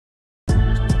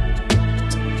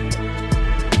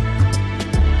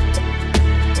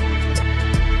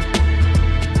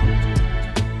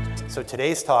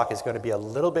today's talk is going to be a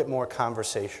little bit more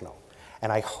conversational,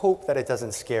 and I hope that it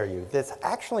doesn't scare you. That's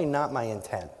actually not my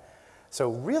intent.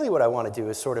 So really what I want to do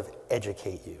is sort of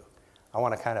educate you. I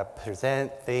want to kind of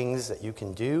present things that you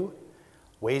can do,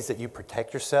 ways that you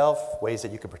protect yourself, ways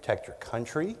that you can protect your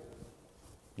country,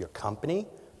 your company,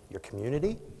 your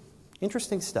community.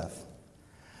 Interesting stuff.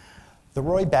 The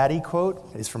Roy Batty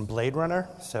quote is from Blade Runner,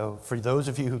 so for those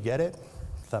of you who get it,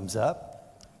 thumbs up.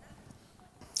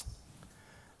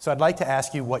 So I'd like to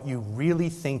ask you what you really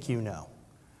think you know.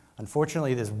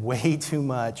 Unfortunately, there's way too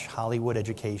much Hollywood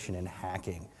education in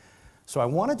hacking. So I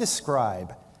want to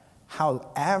describe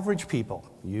how average people,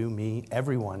 you, me,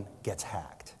 everyone, gets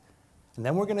hacked. And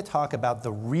then we're going to talk about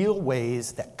the real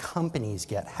ways that companies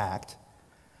get hacked.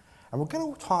 And we're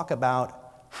going to talk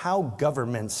about how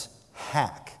governments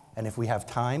hack. And if we have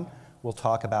time, we'll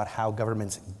talk about how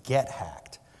governments get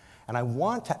hacked. And I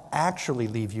want to actually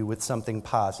leave you with something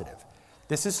positive.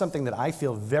 This is something that I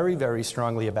feel very, very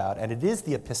strongly about, and it is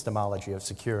the epistemology of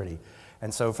security.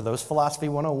 And so for those Philosophy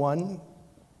 101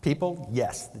 people,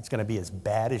 yes, it's going to be as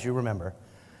bad as you remember.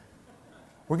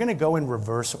 We're going to go in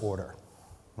reverse order,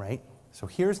 right? So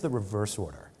here's the reverse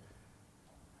order.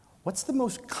 What's the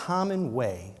most common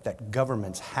way that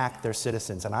governments hack their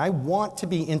citizens? And I want to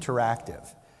be interactive,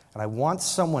 and I want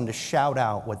someone to shout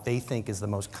out what they think is the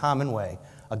most common way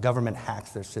a government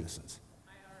hacks their citizens.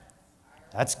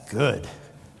 That's good.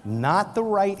 Not the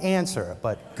right answer,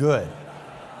 but good.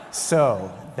 So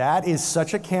that is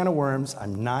such a can of worms,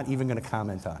 I'm not even going to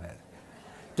comment on it.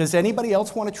 Does anybody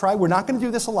else want to try? We're not going to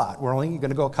do this a lot. We're only going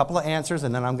to go a couple of answers,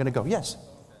 and then I'm going to go, yes.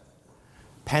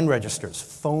 Pen registers,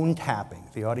 phone tapping.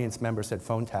 The audience member said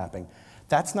phone tapping.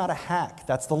 That's not a hack.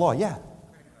 That's the law. Yeah.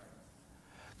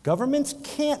 Governments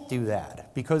can't do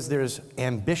that because there's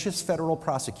ambitious federal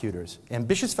prosecutors.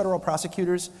 Ambitious federal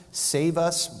prosecutors save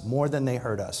us more than they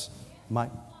hurt us.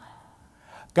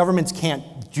 Governments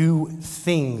can't do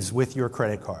things with your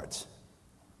credit cards.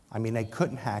 I mean, they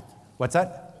couldn't hack. What's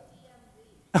that?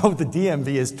 Oh, the DMV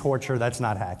is torture. That's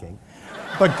not hacking.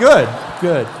 But good,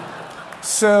 good.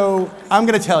 So I'm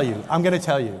going to tell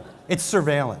you, it's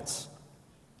surveillance.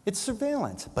 It's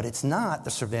surveillance, but it's not the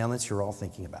surveillance you're all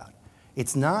thinking about.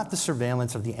 It's not the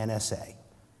surveillance of the NSA.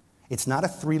 It's not a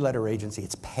three-letter agency.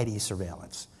 It's petty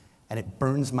surveillance, and it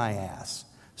burns my ass.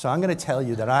 So I'm going to tell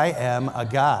you that I am a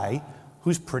guy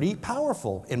who's pretty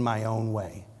powerful in my own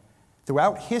way.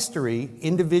 Throughout history,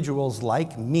 individuals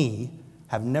like me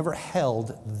have never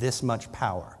held this much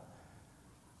power.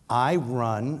 I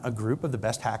run a group of the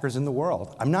best hackers in the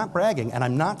world. I'm not bragging, and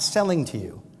I'm not selling to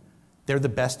you. They're the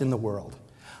best in the world.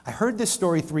 I heard this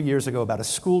story 3 years ago about a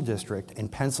school district in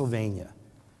Pennsylvania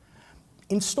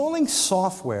installing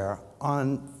software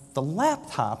on the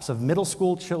laptops of middle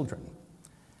school children.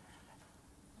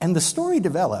 And the story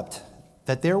developed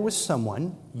that there was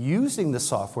someone using the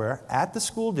software at the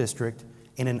school district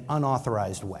in an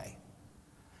unauthorized way.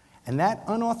 And that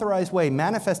unauthorized way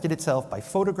manifested itself by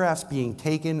photographs being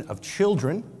taken of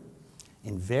children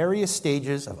in various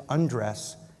stages of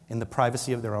undress in the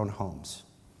privacy of their own homes.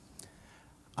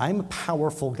 I'm a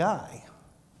powerful guy.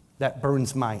 That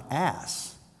burns my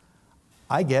ass.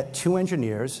 I get 2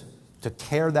 engineers to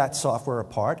tear that software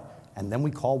apart, and then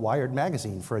we call Wired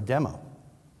Magazine for a demo.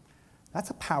 That's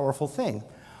a powerful thing.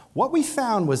 What we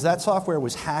found was that software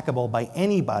was hackable by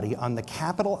anybody on the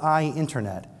capital I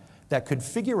internet that could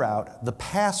figure out the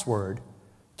password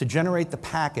to generate the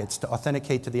packets to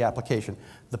authenticate to the application.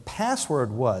 The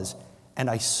password was, and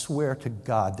I swear to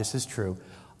God this is true,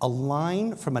 a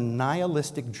line from a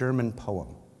nihilistic German poem.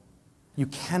 You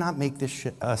cannot make this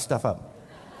stuff up.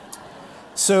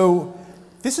 So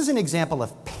this is an example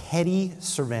of petty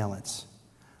surveillance,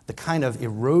 the kind of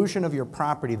erosion of your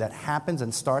property that happens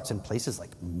and starts in places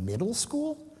like middle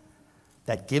school,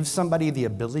 that gives somebody the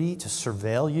ability to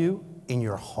surveil you in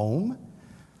your home.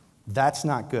 That's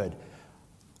not good.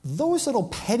 Those little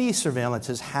petty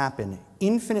surveillances happen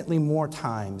infinitely more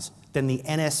times than the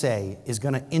NSA is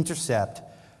going to intercept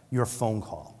your phone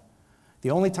call.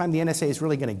 The only time the NSA is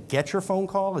really going to get your phone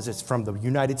call is it's from the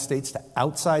United States to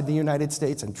outside the United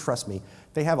States, and trust me,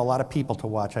 they have a lot of people to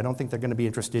watch. I don't think they're going to be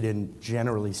interested in,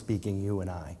 generally speaking, you and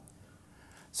I.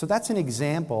 So that's an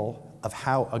example of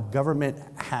how a government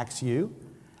hacks you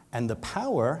and the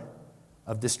power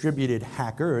of distributed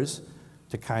hackers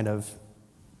to kind of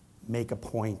make a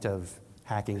point of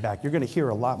hacking back. You're going to hear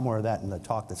a lot more of that in the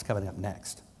talk that's coming up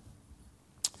next.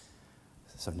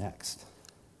 So next,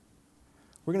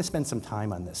 we're going to spend some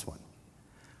time on this one.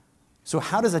 So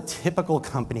how does a typical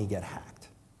company get hacked?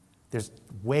 There's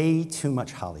way too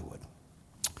much Hollywood.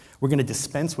 We're going to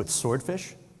dispense with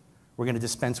swordfish. We're going to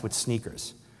dispense with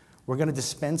sneakers. We're going to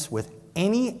dispense with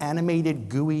any animated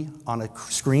GUI on a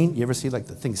screen, you ever see like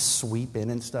the things sweep in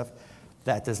and stuff?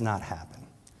 That does not happen.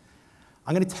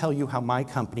 I'm going to tell you how my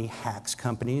company hacks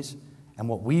companies and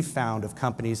what we've found of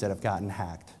companies that have gotten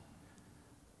hacked.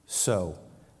 So,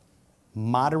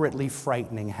 moderately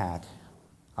frightening hack.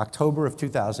 October of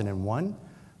 2001,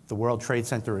 the World Trade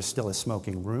Center is still a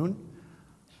smoking ruin.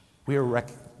 We were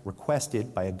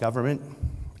requested by a government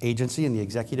agency in the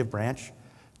executive branch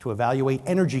to evaluate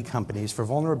energy companies for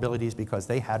vulnerabilities because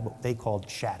they had what they called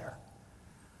chatter.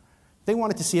 They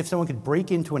wanted to see if someone could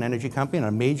break into an energy company in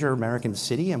a major American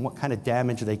city and what kind of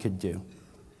damage they could do.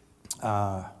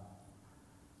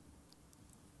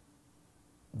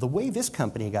 The way this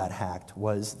company got hacked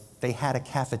was they had a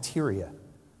cafeteria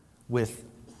with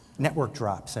network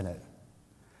drops in it.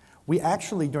 We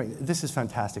actually, this is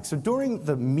fantastic. So during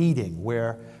the meeting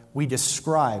where we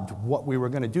described what we were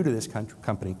going to do to this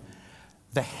company,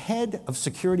 the head of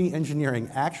security engineering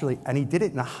actually, and he did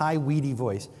it in a high, weedy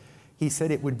voice, he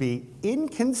said it would be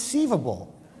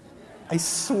inconceivable. I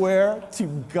swear to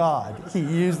God, he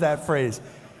used that phrase.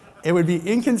 It would be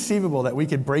inconceivable that we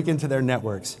could break into their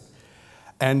networks.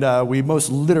 And we most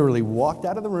literally walked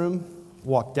out of the room,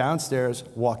 walked downstairs,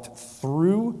 walked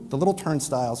through the little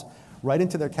turnstiles, right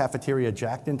into their cafeteria,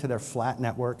 jacked into their flat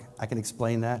network. I can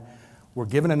explain that. We're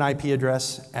given an IP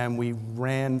address, and we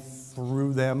ran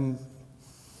through them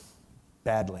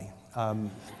badly. At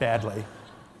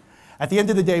the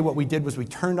end of the day, what we did was we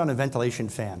turned on a ventilation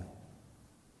fan.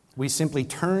 We simply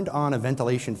turned on a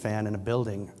ventilation fan in a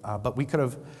building, but we could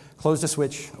have closed a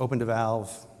switch, opened a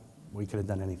valve. We could have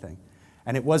done anything.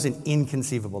 And it wasn't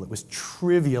inconceivable. It was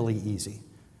trivially easy.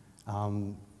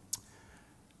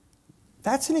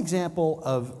 That's an example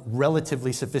of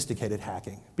relatively sophisticated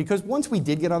hacking. Because once we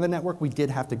did get on the network, we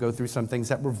did have to go through some things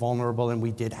that were vulnerable, and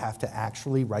we did have to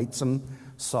actually write some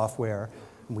software,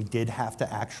 and we did have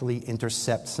to actually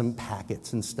intercept some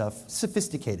packets and stuff,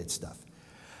 sophisticated stuff.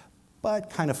 But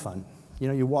kind of fun. You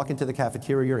know, you walk into the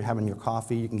cafeteria, you're having your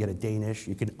coffee, you can get a Danish,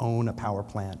 you can own a power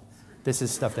plant. This is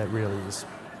stuff that really is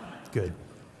good.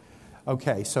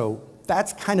 Okay, so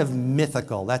that's kind of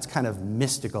mythical, that's kind of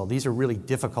mystical. These are really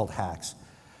difficult hacks.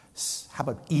 How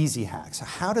about easy hacks?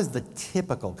 How does the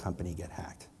typical company get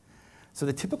hacked? So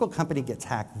the typical company gets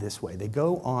hacked this way. They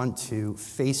go on to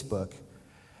Facebook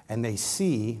and they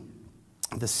see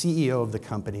the CEO of the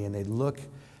company and they look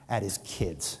at his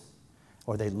kids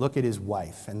or they look at his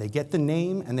wife and they get the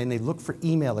name and then they look for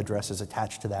email addresses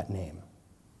attached to that name.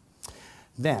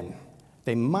 Then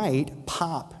they might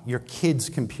pop your kid's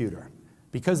computer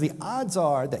because the odds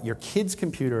are that your kid's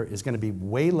computer is going to be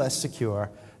way less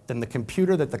secure than the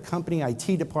computer that the company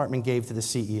IT department gave to the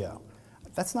CEO.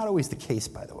 That's not always the case,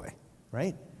 by the way,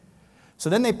 right? So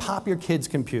then they pop your kid's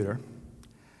computer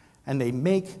and they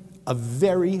make a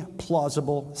very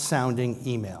plausible sounding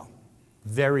email.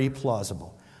 Very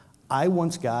plausible. I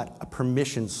once got a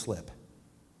permission slip.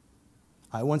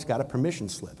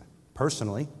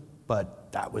 Personally,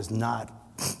 but that was not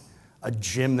a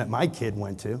gym that my kid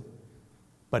went to.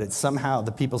 But it's somehow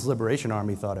the People's Liberation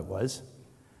Army thought it was.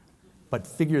 But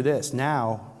figure this,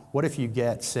 now, what if you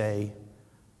get, say,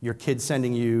 your kid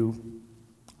sending you,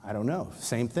 I don't know,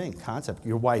 same thing, concept,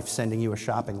 your wife sending you a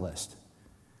shopping list.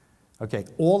 Okay,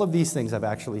 all of these things I've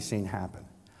actually seen happen.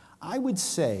 I would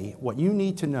say what you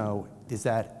need to know is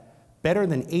that better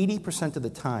than 80% of the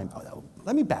time,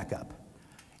 let me back up.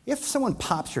 If someone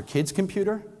pops your kid's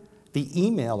computer, the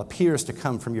email appears to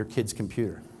come from your kid's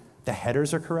computer. The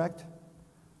headers are correct.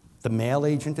 The mail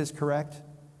agent is correct.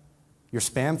 Your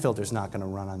spam filter is not going to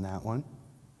run on that one.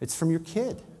 It's from your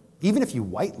kid. Even if you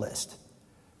whitelist,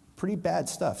 pretty bad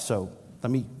stuff. So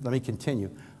let me continue.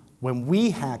 When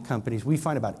we hack companies, we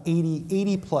find about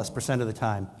 80+% of the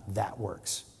time that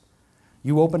works.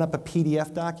 You open up a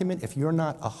PDF document, if you're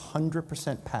not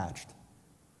 100% patched,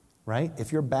 right?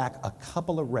 If you're back a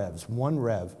couple of revs, one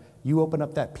rev, you open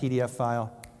up that PDF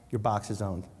file, your box is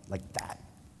owned like that.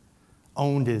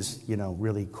 Owned is,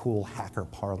 really cool hacker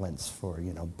parlance for,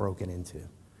 broken into.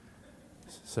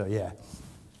 So yeah,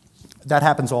 that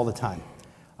happens all the time.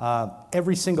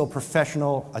 Every single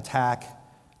professional attack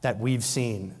that we've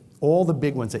seen, all the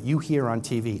big ones that you hear on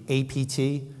TV,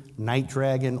 APT, Night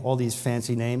Dragon, all these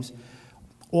fancy names,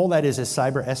 all that is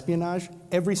cyber espionage.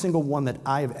 Every single one that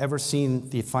I have ever seen,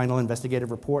 the final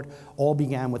investigative report, all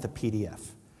began with a PDF.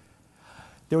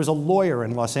 There was a lawyer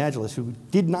in Los Angeles who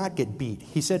did not get beat.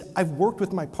 He said, I've worked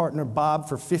with my partner Bob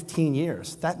for 15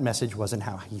 years. That message wasn't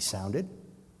how he sounded.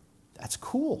 That's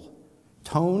cool.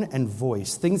 Tone and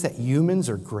voice, things that humans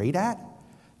are great at.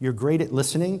 You're great at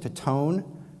listening to tone.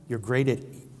 You're great at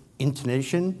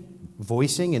intonation,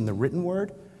 voicing in the written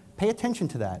word. Pay attention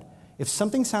to that. If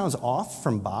something sounds off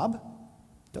from Bob,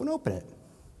 don't open it.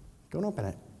 Don't open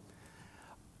it.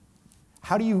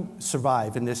 How do you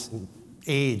survive in this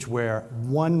age where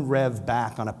one rev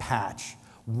back on a patch,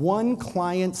 one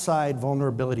client-side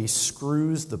vulnerability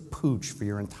screws the pooch for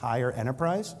your entire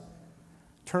enterprise?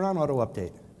 Turn on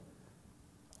auto-update.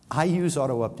 I use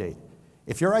auto-update.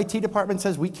 If your IT department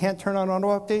says we can't turn on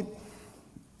auto-update,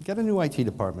 get a new IT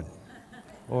department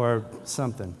or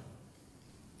something.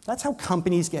 That's how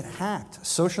companies get hacked: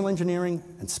 social engineering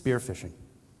and spear phishing.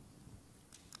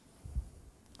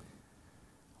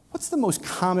 What's the most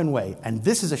common way, and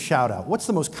this is a shout out, what's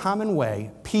the most common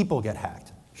way people get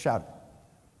hacked? Shout.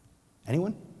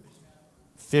 Anyone?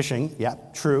 Phishing, yeah,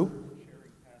 true.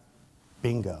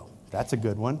 Bingo, that's a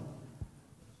good one.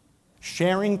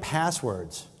 Sharing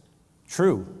passwords,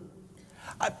 true.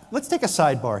 Let's take a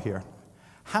sidebar here.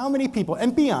 How many people,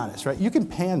 and be honest, right? You can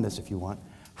pan this if you want.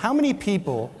 How many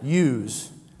people use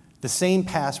the same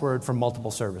password for multiple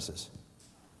services?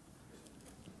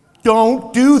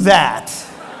 Don't do that.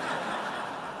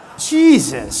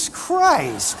 Jesus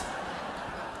Christ.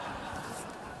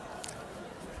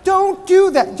 Don't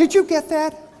do that. Did you get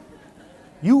that?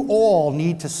 You all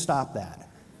need to stop that.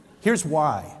 Here's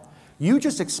why. You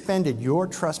just expended your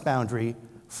trust boundary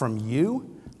from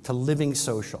you to Living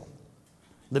Social.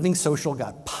 Living Social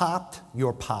got popped,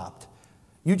 you're popped.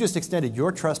 You just extended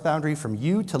your trust boundary from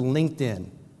you to LinkedIn.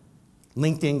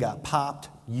 LinkedIn got popped,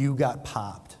 you got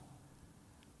popped.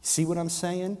 See what I'm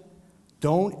saying?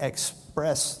 Don't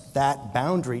express that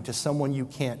boundary to someone you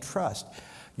can't trust.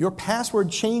 Your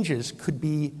password changes could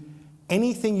be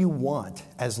anything you want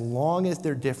as long as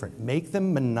they're different. Make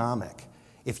them mnemonic.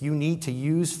 If you need to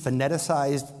use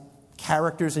phoneticized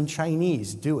characters in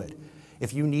Chinese, do it.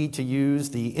 If you need to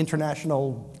use the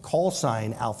international call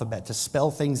sign alphabet to spell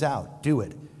things out, do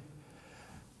it.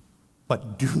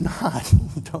 But do not,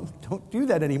 don't do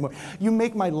that anymore. You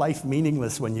make my life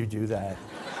meaningless when you do that.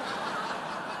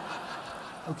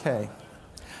 Okay.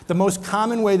 The most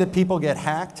common way that people get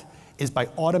hacked is by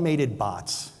automated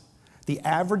bots. The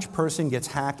average person gets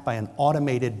hacked by an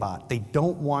automated bot. They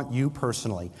don't want you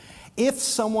personally. If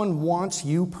someone wants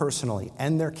you personally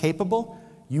and they're capable,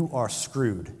 you are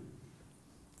screwed.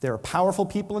 There are powerful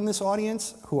people in this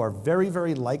audience who are very,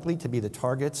 very likely to be the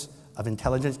targets of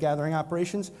intelligence gathering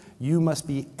operations. You must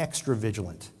be extra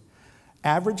vigilant.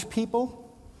 Average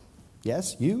people,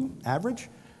 yes, you, average,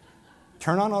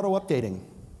 turn on auto-updating.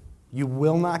 You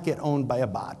will not get owned by a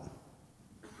bot.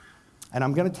 And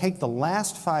I'm going to take the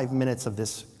last 5 minutes of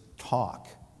this talk.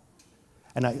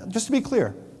 And just to be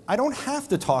clear, I don't have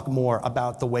to talk more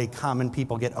about the way common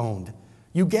people get owned.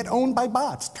 You get owned by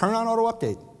bots. Turn on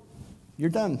auto-update. You're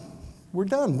done. We're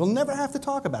done. We'll never have to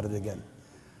talk about it again.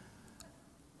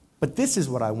 But this is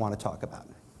what I want to talk about.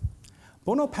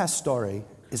 Bono pastore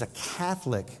is a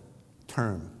Catholic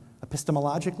term.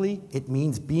 Epistemologically, it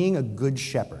means being a good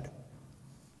shepherd,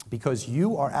 because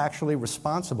you are actually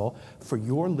responsible for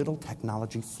your little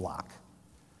technology flock,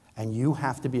 and you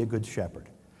have to be a good shepherd.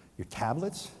 Your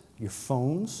tablets, your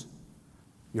phones,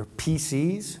 your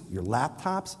PCs, your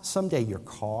laptops, someday your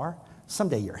car,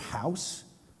 someday your house,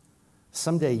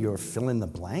 someday your fill in the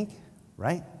blank,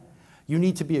 right? You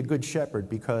need to be a good shepherd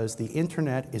because the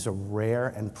internet is a rare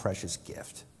and precious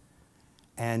gift.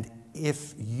 And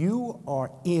if you are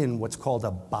in what's called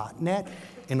a botnet,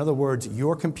 in other words,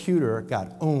 your computer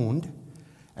got owned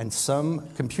and some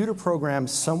computer program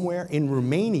somewhere in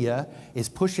Romania is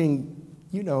pushing,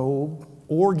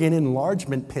 organ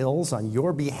enlargement pills on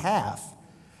your behalf,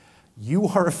 you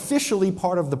are officially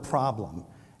part of the problem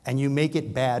and you make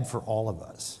it bad for all of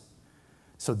us.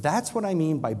 So that's what I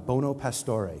mean by bono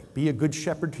pastore. Be a good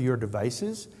shepherd to your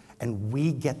devices, and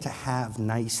we get to have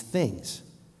nice things.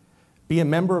 Be a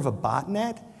member of a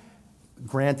botnet.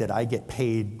 Granted, I get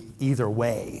paid either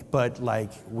way, but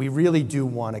we really do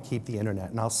want to keep the internet.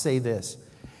 And I'll say this,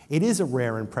 it is a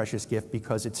rare and precious gift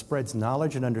because it spreads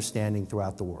knowledge and understanding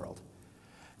throughout the world.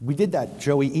 We did that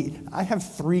I have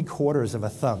 3/4 of a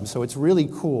thumb, so it's really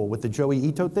cool with the Joey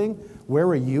Ito thing. Where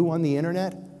are you on the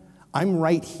internet? I'm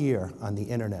right here on the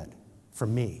internet, for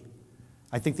me.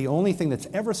 I think the only thing that's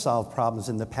ever solved problems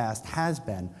in the past has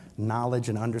been knowledge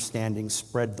and understanding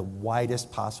spread the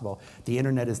widest possible. The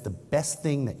internet is the best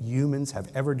thing that humans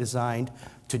have ever designed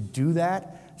to do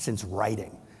that since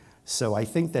writing. So I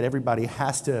think that everybody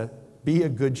has to be a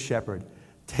good shepherd,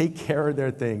 take care of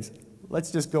their things.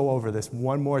 Let's just go over this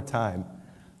one more time.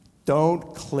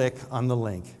 Don't click on the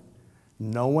link.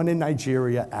 No one in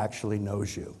Nigeria actually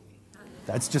knows you.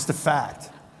 That's just a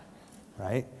fact,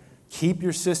 right? Keep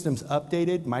your systems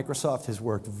updated. Microsoft has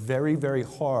worked very, very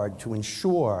hard to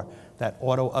ensure that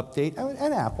auto update,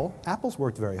 and Apple's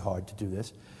worked very hard to do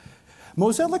this.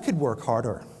 Mozilla could work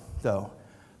harder, though,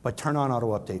 but turn on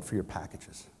auto update for your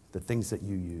packages, the things that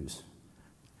you use.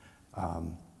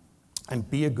 And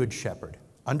be a good shepherd.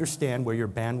 Understand where your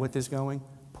bandwidth is going.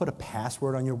 Put a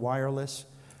password on your wireless.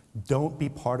 Don't be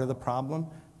part of the problem.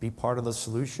 Be part of the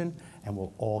solution, and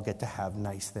we'll all get to have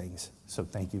nice things. So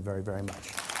thank you very, very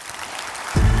much.